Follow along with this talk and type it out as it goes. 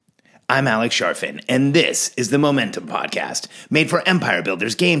I'm Alex Sharfin, and this is the Momentum Podcast, made for empire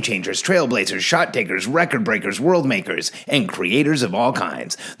builders, game changers, trailblazers, shot takers, record breakers, world makers, and creators of all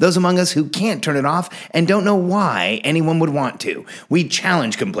kinds. Those among us who can't turn it off and don't know why anyone would want to. We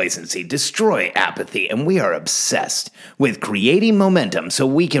challenge complacency, destroy apathy, and we are obsessed with creating momentum so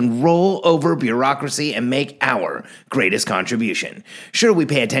we can roll over bureaucracy and make our greatest contribution. Sure, we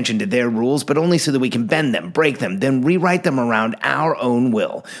pay attention to their rules, but only so that we can bend them, break them, then rewrite them around our own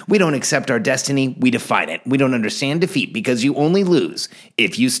will. We don't accept our destiny, we define it. We don't understand defeat because you only lose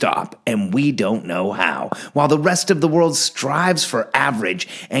if you stop, and we don't know how. While the rest of the world strives for average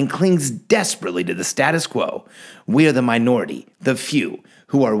and clings desperately to the status quo, we are the minority, the few,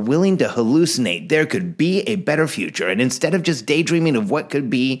 who are willing to hallucinate there could be a better future, and instead of just daydreaming of what could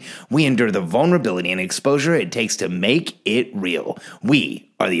be, we endure the vulnerability and exposure it takes to make it real.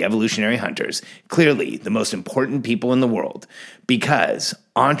 We are the evolutionary hunters, clearly the most important people in the world, because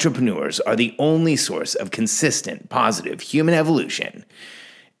entrepreneurs are the only source of consistent, positive human evolution,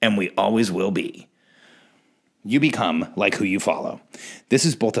 and we always will be. You become like who you follow. This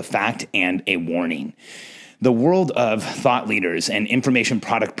is both a fact and a warning. The world of thought leaders and information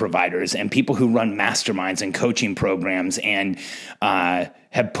product providers and people who run masterminds and coaching programs and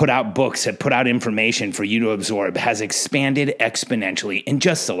have put out books, have put out information for you to absorb, has expanded exponentially in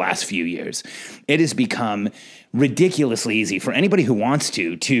just the last few years. It has become ridiculously easy for anybody who wants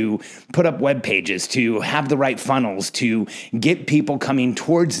to put up web pages, to have the right funnels, to get people coming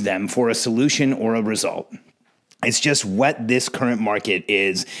towards them for a solution or a result. It's just what this current market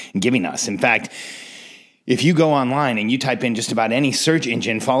is giving us. In fact, if you go online and you type in just about any search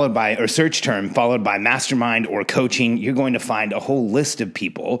engine search term followed by mastermind or coaching, you're going to find a whole list of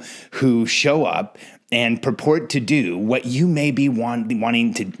people who show up and purport to do what you may be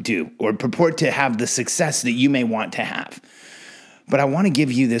wanting to do, or purport to have the success that you may want to have. But I want to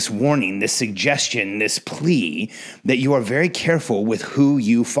give you this warning, this suggestion, this plea that you are very careful with who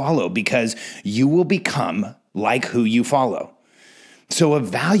you follow, because you will become like who you follow. So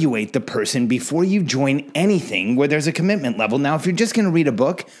evaluate the person before you join anything where there's a commitment level. Now, if you're just going to read a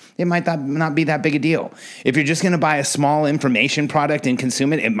book, it might not be that big a deal. If you're just going to buy a small information product and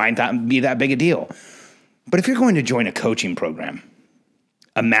consume it, it might not be that big a deal. But if you're going to join a coaching program,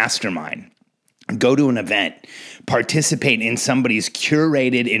 a mastermind, go to an event, participate in somebody's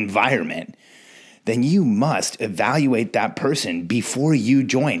curated environment, then you must evaluate that person before you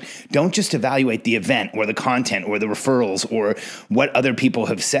join. Don't just evaluate the event or the content or the referrals or what other people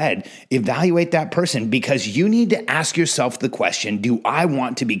have said. Evaluate that person, because you need to ask yourself the question, do I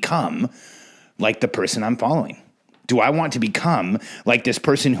want to become like the person I'm following? Do I want to become like this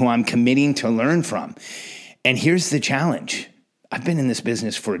person who I'm committing to learn from? And here's the challenge. I've been in this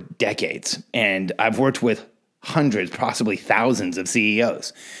business for decades, and I've worked with hundreds, possibly thousands of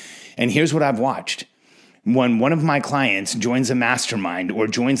CEOs. And here's what I've watched. When one of my clients joins a mastermind or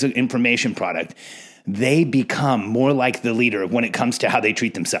joins an information product, they become more like the leader when it comes to how they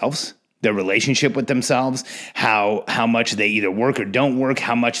treat themselves, their relationship with themselves, how much they either work or don't work,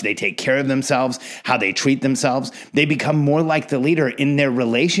 how much they take care of themselves, how they treat themselves. They become more like the leader in their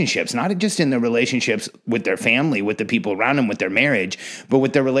relationships, not just in their relationships with their family, with the people around them, with their marriage, but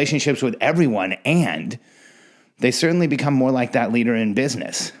with their relationships with everyone. And they certainly become more like that leader in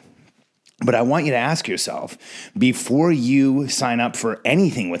business. But I want you to ask yourself, before you sign up for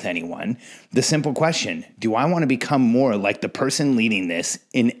anything with anyone, the simple question, do I want to become more like the person leading this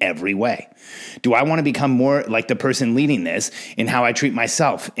in every way? Do I want to become more like the person leading this in how I treat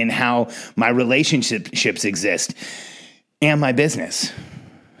myself, in how my relationships exist, and my business?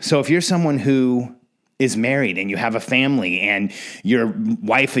 So if you're someone who is married and you have a family and your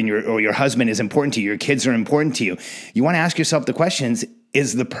wife and your husband is important to you, your kids are important to you, you want to ask yourself the questions,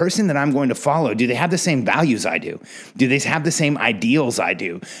 is the person that I'm going to follow, do they have the same values I do? Do they have the same ideals I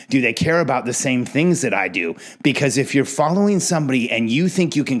do? Do they care about the same things that I do? Because if you're following somebody and you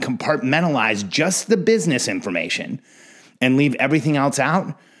think you can compartmentalize just the business information and leave everything else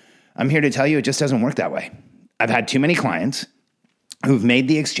out, I'm here to tell you it just doesn't work that way. I've had too many clients who've made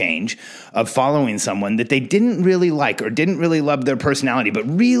the exchange of following someone that they didn't really like or didn't really love their personality, but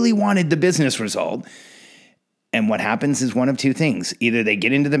really wanted the business result. And what happens is one of two things. Either they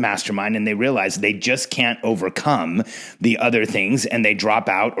get into the mastermind and they realize they just can't overcome the other things and they drop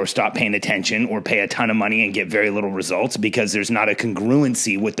out or stop paying attention or pay a ton of money and get very little results because there's not a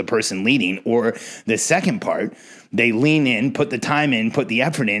congruency with the person leading. Or the second part, they lean in, put the time in, put the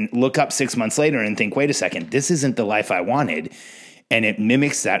effort in, look up 6 months later and think, wait a second, this isn't the life I wanted. And it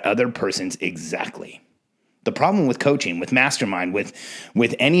mimics that other person's exactly. The problem with coaching, with mastermind,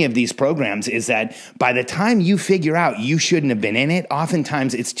 with any of these programs is that by the time you figure out you shouldn't have been in it,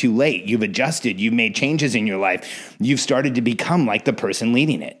 oftentimes it's too late. You've adjusted, you've made changes in your life, you've started to become like the person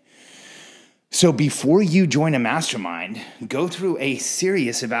leading it. So before you join a mastermind, go through a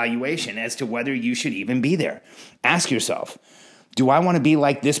serious evaluation as to whether you should even be there. Ask yourself, do I want to be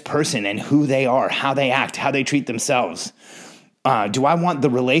like this person and who they are, how they act, how they treat themselves? Do I want the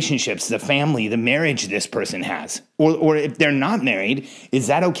relationships, the family, the marriage this person has? Or if they're not married, is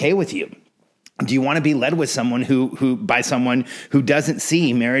that okay with you? Do you want to be led with someone by someone who doesn't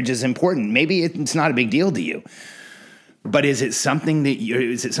see marriage as important? Maybe it's not a big deal to you, but is it something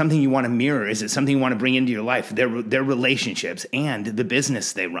you want to mirror? Is it something you want to bring into your life? Their relationships and the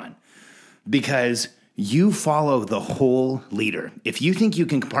business they run, because you follow the whole leader. If you think you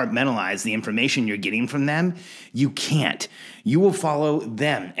can compartmentalize the information you're getting from them, you can't. You will follow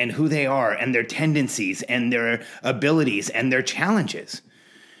them and who they are and their tendencies and their abilities and their challenges.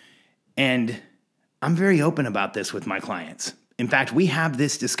 And I'm very open about this with my clients. In fact, we have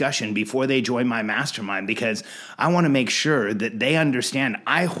this discussion before they join my mastermind because I want to make sure that they understand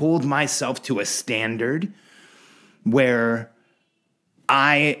I hold myself to a standard where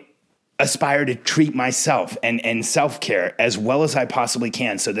I aspire to treat myself and self-care as well as I possibly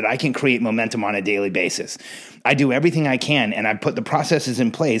can so that I can create momentum on a daily basis. I do everything I can, and I put the processes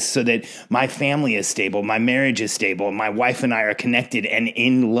in place so that my family is stable, my marriage is stable, my wife and I are connected and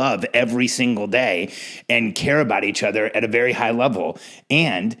in love every single day and care about each other at a very high level.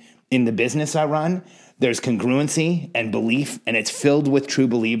 And in the business I run, there's congruency and belief, and it's filled with true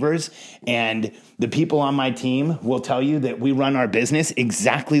believers. And the people on my team will tell you that we run our business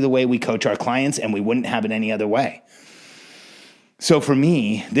exactly the way we coach our clients, and we wouldn't have it any other way. So for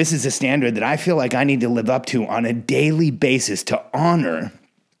me, this is a standard that I feel like I need to live up to on a daily basis to honor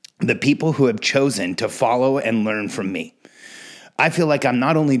the people who have chosen to follow and learn from me. I feel like I'm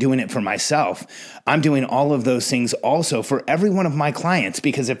not only doing it for myself, I'm doing all of those things also for every one of my clients,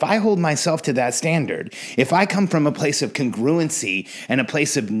 because if I hold myself to that standard, if I come from a place of congruency and a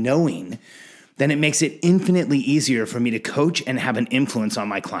place of knowing, then it makes it infinitely easier for me to coach and have an influence on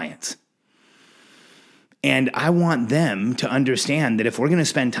my clients. And I want them to understand that if we're going to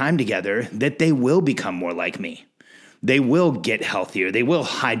spend time together, that they will become more like me. They will get healthier. They will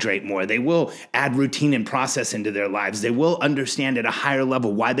hydrate more. They will add routine and process into their lives. They will understand at a higher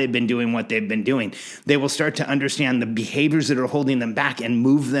level why they've been doing what they've been doing. They will start to understand the behaviors that are holding them back and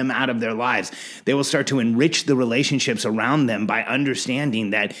move them out of their lives. They will start to enrich the relationships around them by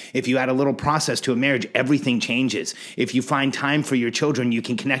understanding that if you add a little process to a marriage, everything changes. If you find time for your children, you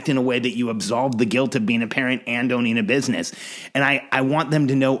can connect in a way that you absolve the guilt of being a parent and owning a business. And I want them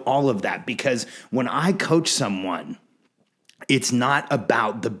to know all of that, because when I coach someone, it's not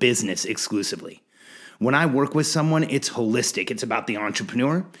about the business exclusively. When I work with someone, it's holistic. It's about the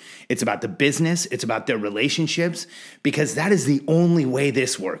entrepreneur. It's about the business. It's about their relationships, because that is the only way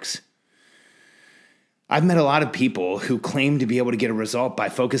this works. I've met a lot of people who claim to be able to get a result by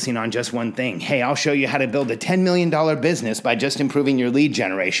focusing on just one thing. Hey, I'll show you how to build a $10 million business by just improving your lead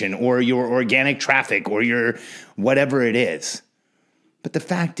generation or your organic traffic or your whatever it is. But the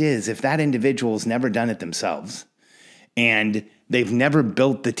fact is, if that individual's never done it themselves, and they've never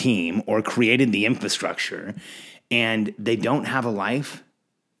built the team or created the infrastructure, and they don't have a life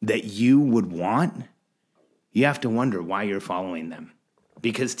that you would want, you have to wonder why you're following them.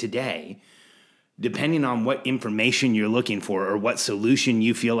 Because today, depending on what information you're looking for or what solution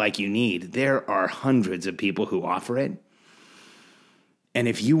you feel like you need, there are hundreds of people who offer it. And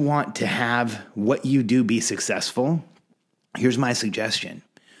if you want to have what you do be successful, here's my suggestion.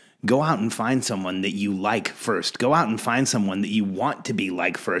 Go out and find someone that you like first. Go out and find someone that you want to be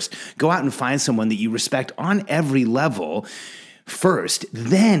like first. Go out and find someone that you respect on every level first.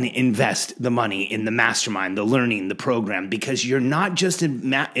 Then invest the money in the mastermind, the learning, the program, because you're not just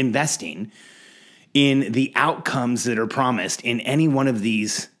investing in the outcomes that are promised in any one of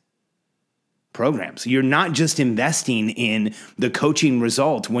these programs. You're not just investing in the coaching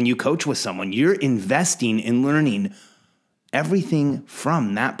result when you coach with someone. You're investing in learning everything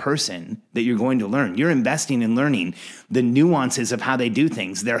from that person that you're going to learn. You're investing in learning the nuances of how they do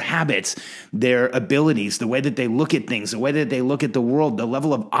things, their habits, their abilities, the way that they look at things, the way that they look at the world, the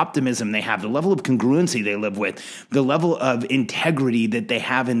level of optimism they have, the level of congruency they live with, the level of integrity that they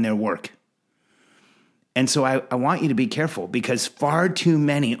have in their work. And so I want you to be careful, because far too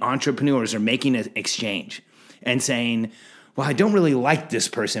many entrepreneurs are making an exchange and saying, well, I don't really like this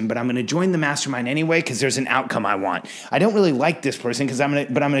person, but I'm going to join the mastermind anyway because there's an outcome I want. I don't really like this person, but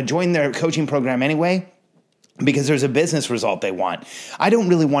I'm going to join their coaching program anyway because there's a business result they want. I don't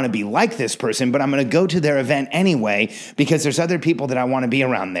really want to be like this person, but I'm going to go to their event anyway because there's other people that I want to be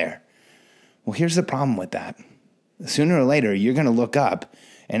around there. Well, here's the problem with that. Sooner or later, you're going to look up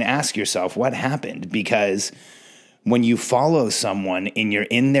and ask yourself what happened, because when you follow someone and you're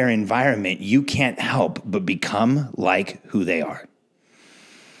in their environment, you can't help but become like who they are.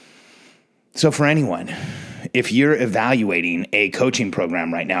 So for anyone, if you're evaluating a coaching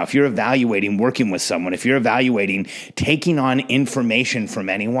program right now, if you're evaluating working with someone, if you're evaluating taking on information from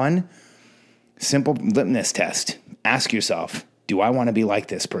anyone, simple litmus test. Ask yourself, do I want to be like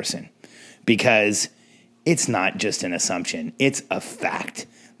this person? Because it's not just an assumption. It's a fact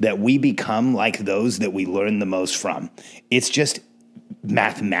that we become like those that we learn the most from. It's just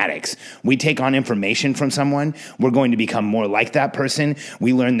mathematics. We take on information from someone, we're going to become more like that person.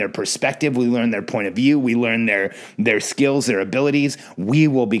 We learn their perspective, we learn their point of view, we learn their skills, their abilities. We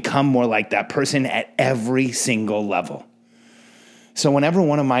will become more like that person at every single level. So whenever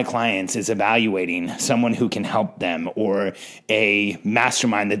one of my clients is evaluating someone who can help them, or a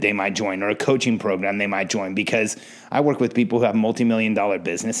mastermind that they might join, or a coaching program they might join, because I work with people who have multi-million-dollar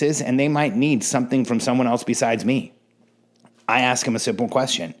businesses and they might need something from someone else besides me, I ask them a simple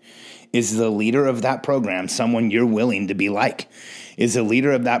question. Is the leader of that program someone you're willing to be like? Is the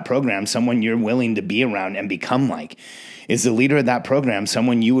leader of that program someone you're willing to be around and become like? Is the leader of that program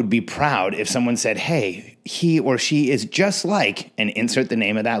someone you would be proud if someone said, hey, he or she is just like, and insert the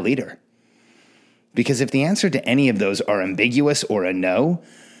name of that leader? Because if the answer to any of those are ambiguous or a no,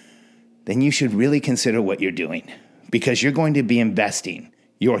 then you should really consider what you're doing, because you're going to be investing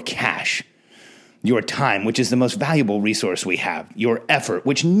your cash, your time, which is the most valuable resource we have, your effort,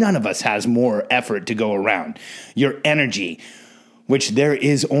 which none of us has more effort to go around, your energy, which there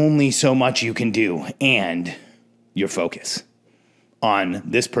is only so much you can do, and your focus on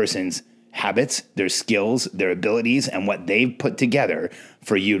this person's habits, their skills, their abilities, and what they've put together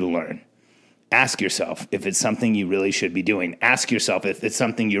for you to learn. Ask yourself if it's something you really should be doing. Ask yourself if it's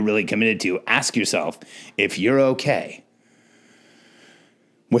something you're really committed to. Ask yourself if you're okay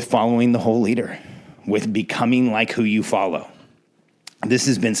with following the whole leader, with becoming like who you follow. This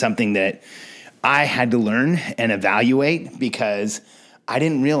has been something that I had to learn and evaluate, because I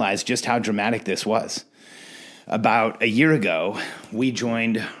didn't realize just how dramatic this was. About a year ago, we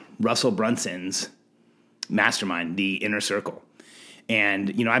joined Russell Brunson's mastermind, the Inner Circle.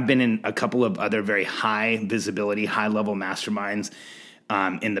 And, I've been in a couple of other very high visibility, high level masterminds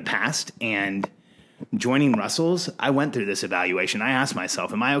in the past. And joining Russell's, I went through this evaluation. I asked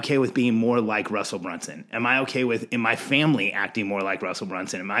myself, am I okay with being more like Russell Brunson? Am I okay with, in my family, acting more like Russell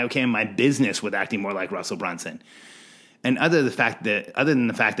Brunson? Am I okay in my business with acting more like Russell Brunson? And other than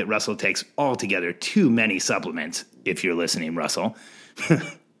the fact that Russell takes altogether too many supplements, if you're listening, Russell,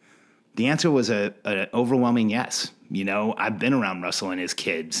 the answer was an overwhelming yes. I've been around Russell and his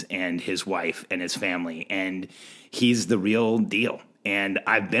kids and his wife and his family, and he's the real deal. And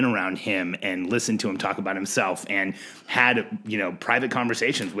I've been around him and listened to him talk about himself and had, private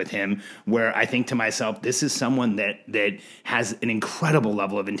conversations with him where I think to myself, this is someone that has an incredible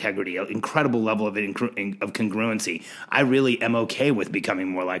level of integrity, an incredible level of congruency. I really am okay with becoming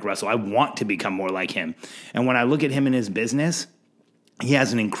more like Russell. I want to become more like him. And when I look at him in his business, he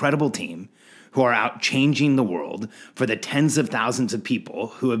has an incredible team who are out changing the world for the tens of thousands of people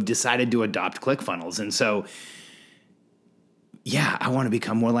who have decided to adopt ClickFunnels. And so, yeah, I want to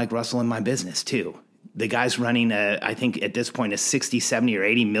become more like Russell in my business too. The guy's running I think at this point, a 60, 70, or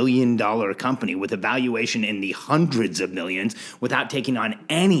 $80 million company with a valuation in the hundreds of millions without taking on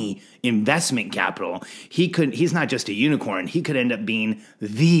any investment capital. He's not just a unicorn. He could end up being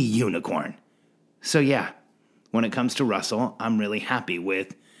the unicorn. So yeah, when it comes to Russell, I'm really happy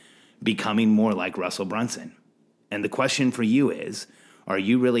with becoming more like Russell Brunson. And the question for you is, are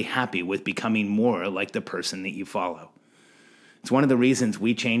you really happy with becoming more like the person that you follow? It's one of the reasons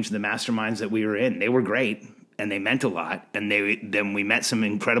we changed the masterminds that we were in. They were great and they meant a lot. And then we met some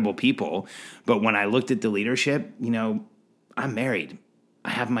incredible people. But when I looked at the leadership, I'm married. I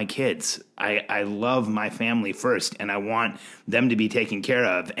have my kids. I love my family first, and I want them to be taken care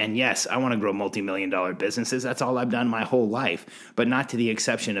of. And yes, I want to grow multi-million-dollar businesses. That's all I've done my whole life, but not to the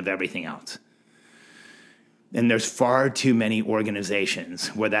exception of everything else. And there's far too many organizations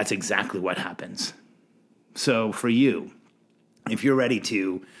where that's exactly what happens. So for you, if you're ready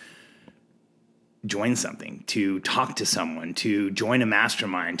to join something, to talk to someone, to join a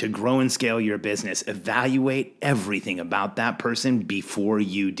mastermind, to grow and scale your business, evaluate everything about that person before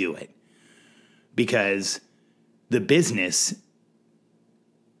you do it. Because the business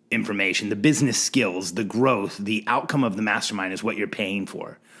information, the business skills, the growth, the outcome of the mastermind is what you're paying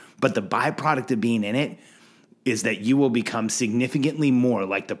for. But the byproduct of being in it, is that you will become significantly more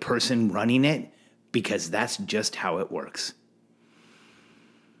like the person running it, because that's just how it works.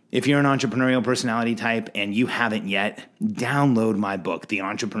 If you're an entrepreneurial personality type and you haven't yet, download my book, The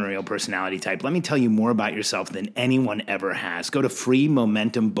Entrepreneurial Personality Type. Let me tell you more about yourself than anyone ever has. Go to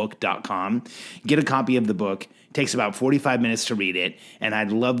freemomentumbook.com, get a copy of the book. It takes about 45 minutes to read it, and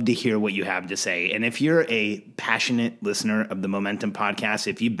I'd love to hear what you have to say. And if you're a passionate listener of the Momentum Podcast,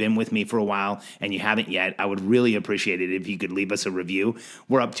 if you've been with me for a while and you haven't yet, I would really appreciate it if you could leave us a review.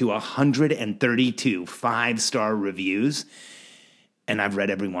 We're up to 132 5-star reviews, and I've read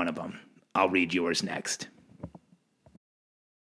every one of them. I'll read yours next.